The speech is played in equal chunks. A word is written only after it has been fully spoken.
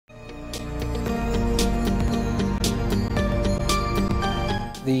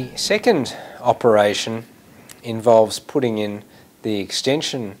The second operation involves putting in the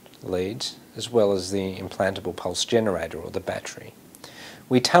extension leads as well as the implantable pulse generator, or the battery.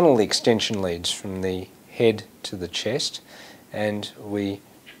 We tunnel the extension leads from the head to the chest, and we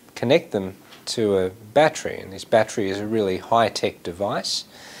connect them to a battery, and this battery is a really high-tech device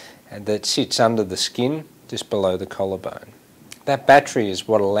and that sits under the skin just below the collarbone. That battery is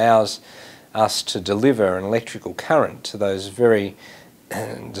what allows us to deliver an electrical current to those very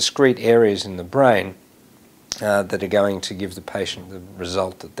discrete areas in the brain that are going to give the patient the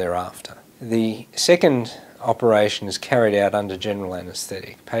result that they're after. The second operation is carried out under general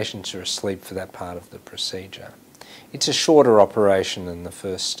anaesthetic. Patients are asleep for that part of the procedure. It's a shorter operation than the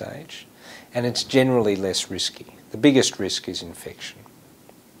first stage, and it's generally less risky. The biggest risk is infection.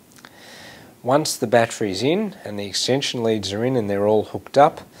 Once the battery's in and the extension leads are in and they're all hooked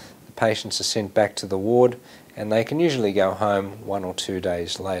up, the patients are sent back to the ward and they can usually go home 1 or 2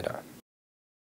 days later.